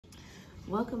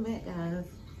Welcome back, guys.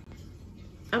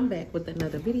 I'm back with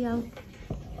another video.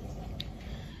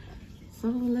 So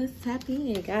let's tap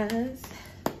in, guys.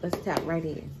 Let's tap right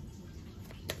in.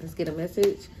 Let's get a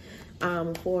message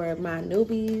for my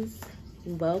newbies.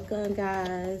 Welcome,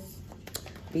 guys.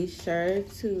 Be sure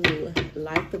to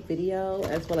like the video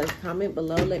as well as comment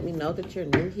below. Let me know that you're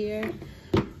new here,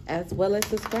 as well as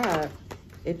subscribe.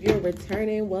 If you're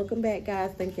returning, welcome back,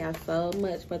 guys. Thank y'all so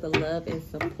much for the love and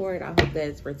support. I hope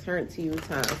that's returned to you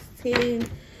times 10.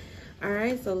 All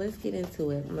right, so let's get into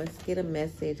it. Let's get a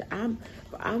message. I'm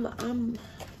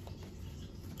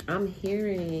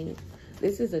hearing,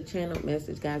 this is a channel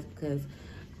message, guys, because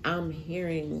I'm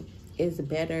hearing it's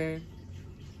better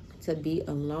to be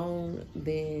alone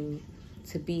than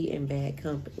to be in bad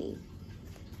company.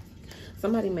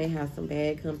 Somebody may have some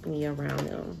bad company around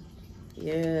them.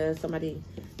 Yeah, somebody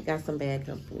got some bad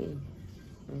company.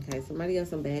 Okay, somebody got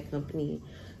some bad company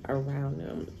around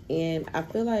them. And I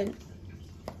feel like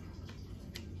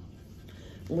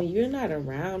when you're not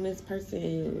around this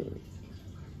person,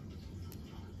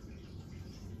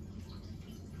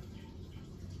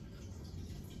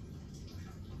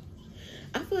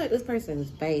 I feel like this person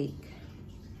is fake.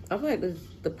 I feel like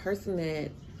the person that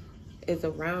is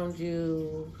around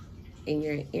you in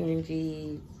your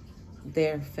energy,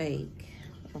 they're fake.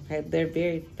 Okay, they're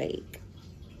very fake.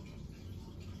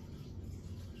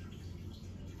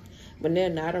 When they're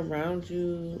not around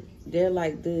you, they're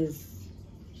like this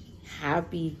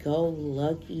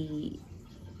happy-go-lucky,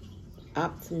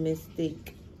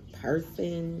 optimistic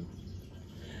person.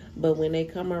 But when they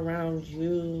come around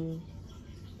you,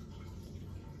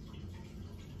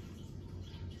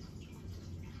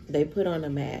 they put on a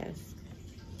mask.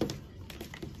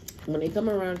 When they come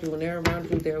around you, when they're around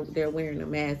you, they're wearing a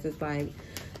mask. It's like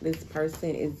this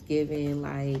person is giving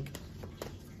like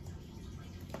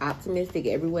optimistic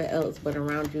everywhere else, but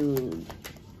around you,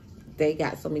 they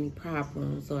got so many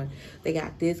problems, or they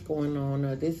got this going on,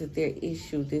 or this is their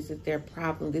issue, this is their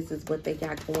problem, this is what they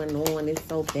got going on. It's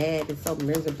so bad, it's so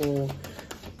miserable.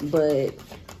 But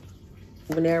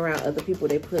when they're around other people,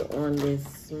 they put on this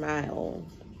smile.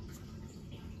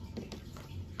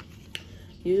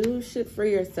 You should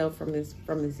free yourself from this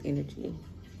energy,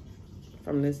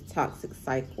 from this toxic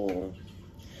cycle.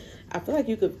 I feel like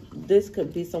this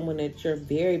could be someone that you're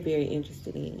very, very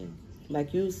interested in.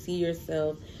 Like you see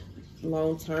yourself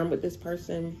long term with this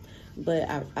person, but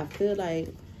I feel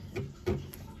like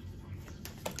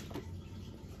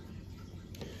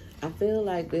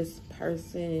this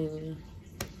person,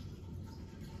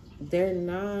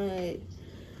 they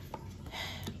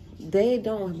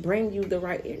don't bring you the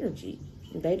right energy.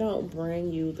 They don't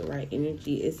bring you the right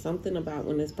energy. It's something about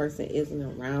when this person isn't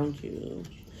around you.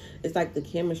 It's like the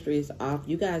chemistry is off.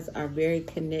 You guys are very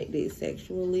connected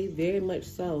sexually, very much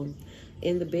so.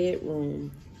 In the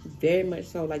bedroom, very much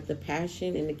so. Like the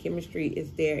passion and the chemistry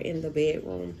is there in the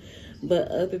bedroom. But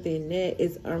other than that,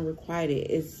 it's unrequited.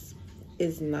 It's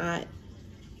not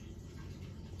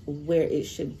where it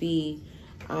should be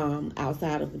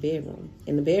outside of the bedroom.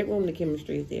 In the bedroom, the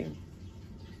chemistry is there.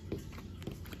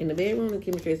 In the bedroom, the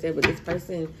chemistry is there, but this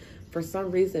person, for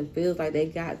some reason, feels like they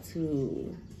got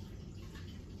to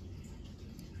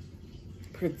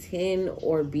pretend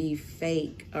or be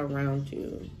fake around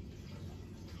you.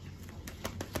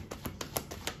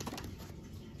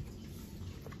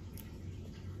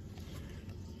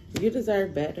 You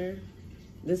deserve better.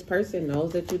 This person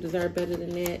knows that you deserve better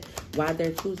than that. Why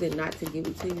they're choosing not to give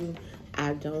it to you,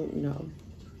 I don't know.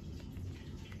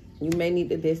 You may need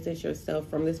to distance yourself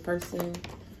from this person.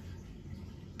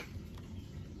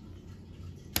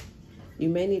 You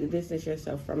may need to distance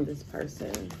yourself from this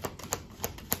person.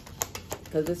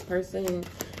 Because this person,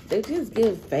 they just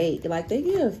give fake. Like, they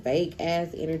give fake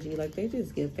ass energy. Like, they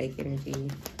just give fake energy.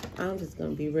 I'm just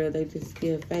going to be real. They just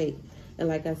give fake. And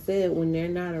like I said, when they're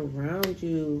not around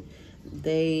you,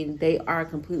 they are a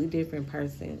completely different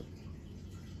person.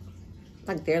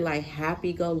 Like, they're like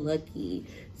happy-go-lucky,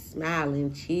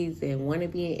 smiling, cheesing, want to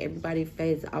be in everybody's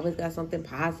face. Always got something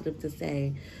positive to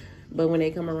say. But when they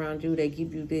come around you, they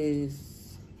give you this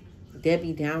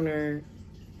Debbie Downer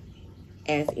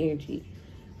ass energy.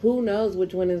 Who knows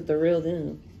which one is the real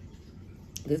them?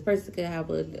 This person could have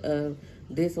a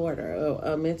disorder,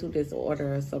 a mental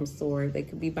disorder of some sort. They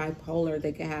could be bipolar.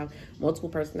 They could have multiple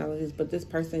personalities. But this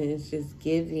person is just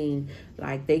giving,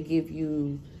 like, they give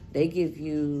you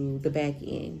the back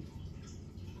end.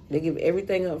 They give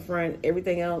everything up front,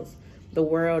 everything else, the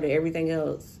world, and everything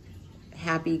else,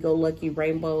 happy-go-lucky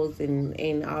rainbows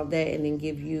and all that, and then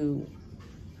give you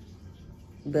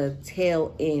the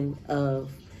tail end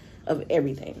of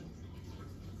everything.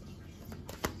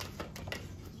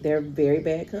 They're very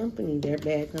bad company. They're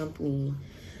bad company.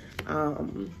 I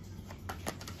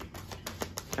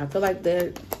feel like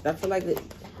this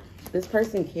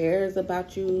person cares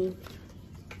about you,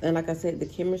 and like I said, the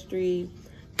chemistry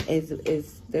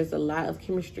is there's a lot of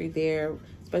chemistry there,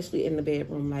 especially in the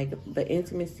bedroom. Like the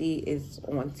intimacy is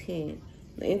on 10.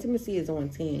 The intimacy is on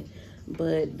 10.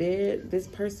 But this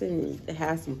person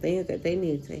has some things that they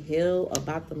need to heal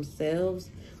about themselves.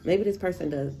 Maybe this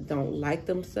person don't like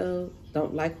themselves,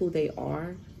 don't like who they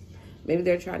are. Maybe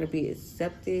they're trying to be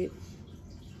accepted,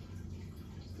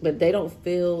 but they don't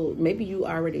feel, maybe you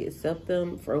already accept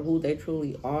them for who they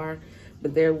truly are,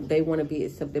 but they want to be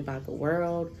accepted by the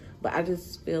world. But I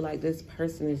just feel like this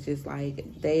person is just like,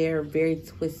 they're very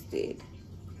twisted.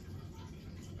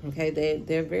 Okay,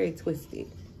 they're very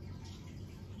twisted.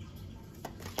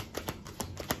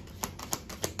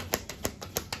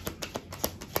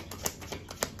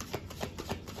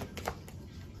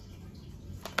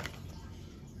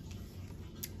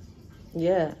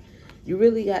 Yeah, you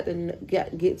really got to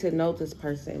get to know this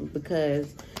person,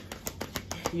 because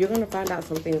you're going to find out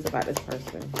some things about this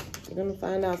person. You're going to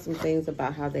find out some things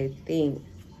about how they think.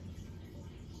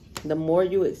 The more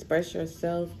you express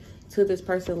yourself to this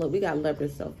person, look, we got to love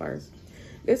yourself first.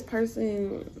 This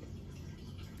person,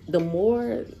 the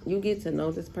more you get to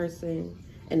know this person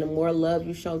and the more love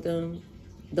you show them,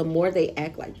 the more they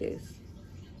act like this.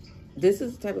 This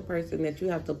is the type of person that you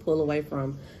have to pull away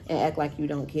from and act like you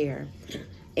don't care.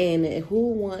 And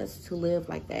who wants to live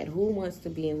like that? Who wants to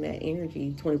be in that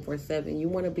energy 24/7? You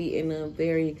want to be in a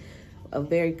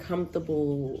very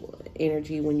comfortable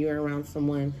energy when you're around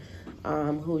someone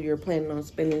who you're planning on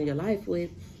spending your life with.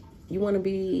 You want to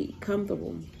be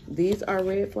comfortable. These are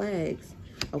red flags.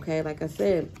 Okay, like I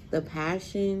said, the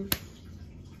passion,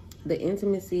 the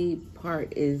intimacy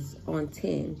part is on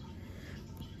 10.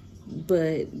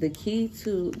 But the key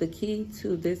to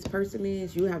this person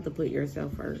is you have to put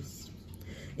yourself first.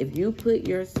 If you put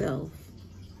yourself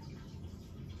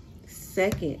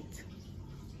second,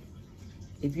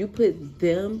 if you put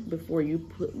them before you,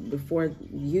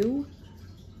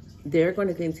 they're going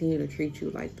to continue to treat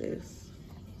you like this.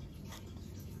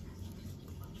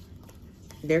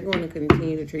 They're going to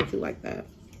continue to treat you like that.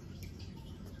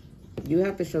 You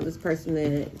have to show this person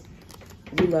that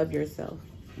you love yourself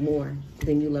more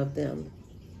than you love them.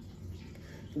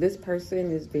 This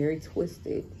person is very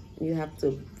twisted. You have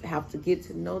to get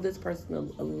to know this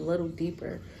person a little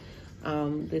deeper.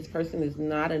 This person is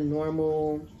not a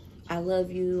normal, I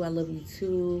love you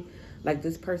too. Like,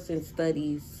 this person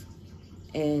studies,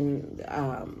 and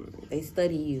they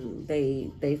study you.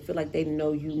 They feel like they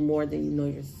know you more than you know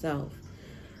yourself.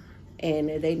 And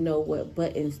they know what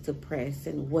buttons to press,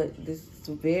 and what this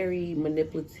very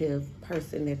manipulative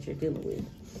person that you're dealing with.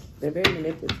 They're very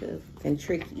manipulative and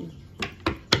tricky.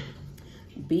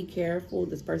 Be careful.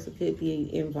 This person could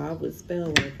be involved with spell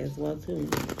work as well too.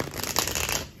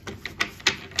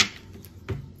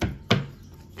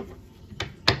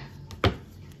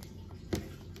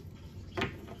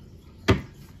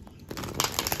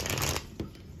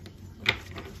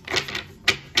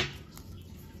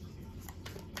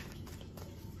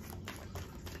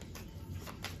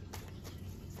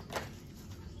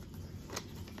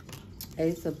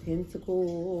 Ace of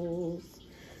Pentacles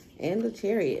and the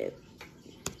Chariot.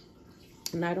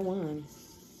 Knight of Wands.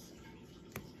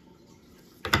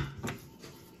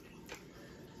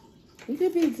 You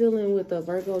could be dealing with a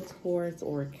Virgo, Taurus,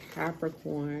 or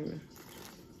Capricorn,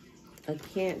 a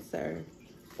Cancer,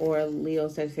 or a Leo,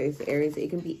 Sagittarius, Aries. It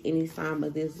can be any sign,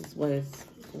 but this is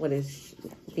what is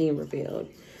being revealed.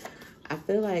 I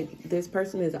feel like this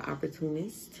person is an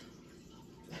opportunist.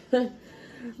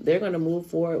 They're going to move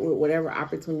forward with whatever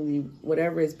opportunity,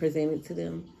 whatever is presented to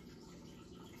them.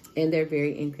 And they're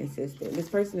very inconsistent. This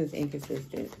person is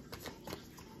inconsistent.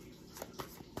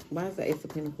 Why is the Ace of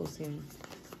Pentacles here?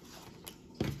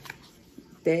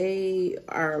 They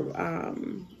are,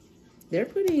 they're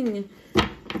putting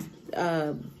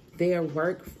their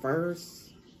work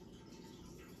first.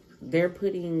 They're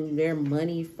putting their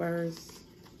money first.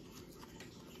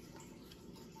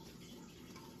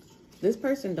 This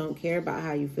person don't care about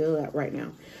how you feel right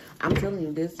now. I'm telling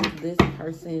you, this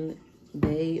person,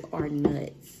 they are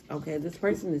nuts. Okay, this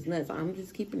person is nuts. I'm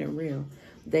just keeping it real.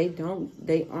 They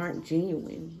aren't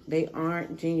genuine. They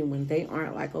aren't genuine. They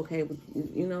aren't like, okay,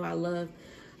 you know, I love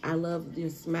your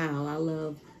smile. I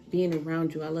love being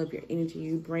around you. I love your energy.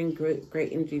 You bring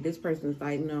great energy. This person is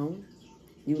like, no,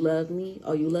 you love me.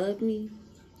 Oh, you love me?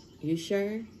 You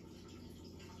sure?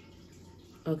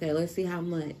 Okay, let's see how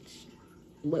much.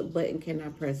 What button can I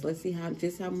press? Let's see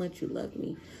just how much you love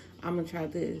me. I'm going to try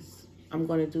this. I'm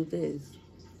going to do this.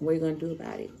 What are you going to do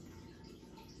about it?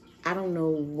 I don't know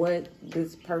what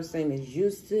this person is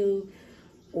used to,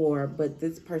 but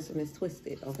this person is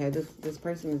twisted. Okay, this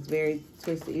person is very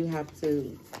twisted. You have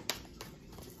to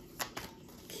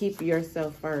keep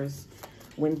yourself first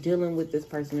when dealing with this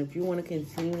person. If you want to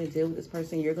continue to deal with this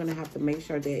person, you're going to have to make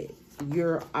sure that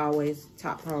you're always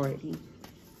top priority.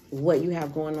 What you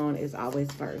have going on is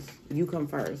always first. You come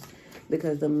first,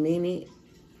 because the minute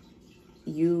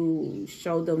you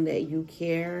show them that you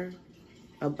care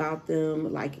about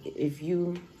them, like if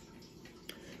you're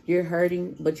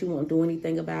hurting but you won't do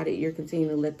anything about it, you're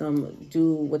continuing to let them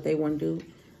do what they want to do,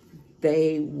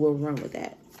 they will run with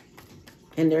that,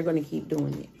 and they're going to keep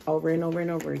doing it over and over and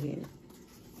over again.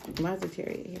 Mine's a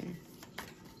Chariot here.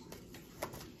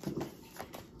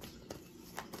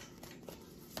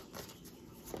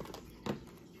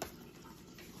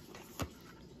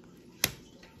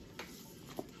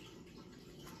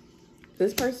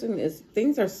 This person is,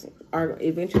 things are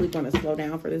eventually going to slow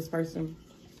down for this person.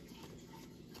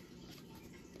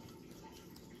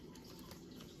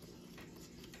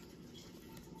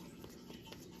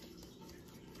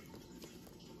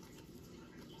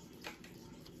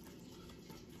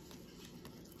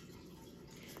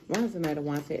 Why is the Knight of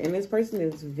Wands here? And this person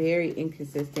is very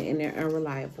inconsistent and they're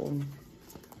unreliable.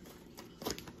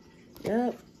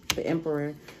 Yep, the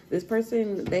Emperor. This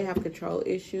person, they have control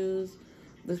issues.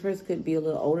 This person could be a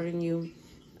little older than you.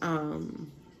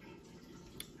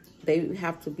 They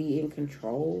have to be in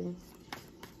control.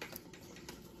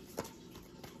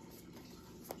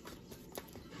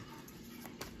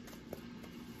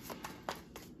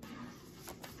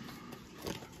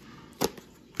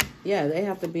 Yeah, they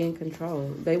have to be in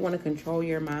control. They want to control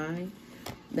your mind.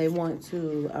 They want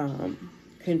to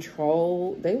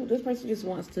control. This person just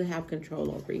wants to have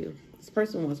control over you. This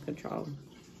person wants control.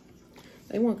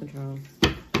 They want control.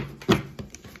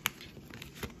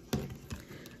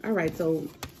 All right, so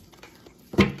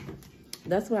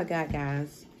that's what I got,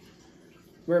 guys.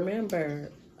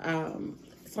 Remember,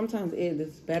 sometimes it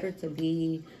is better to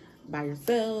be by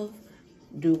yourself,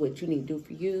 do what you need to do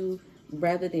for you,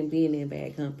 rather than being in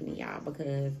bad company, y'all,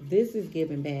 because this is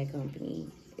giving bad company.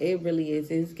 It really is.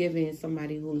 It's giving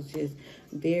somebody who's just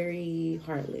very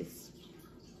heartless.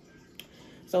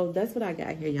 So that's what I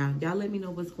got here, y'all. Y'all let me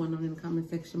know what's going on in the comment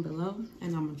section below,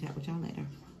 and I'm going to chat with y'all later.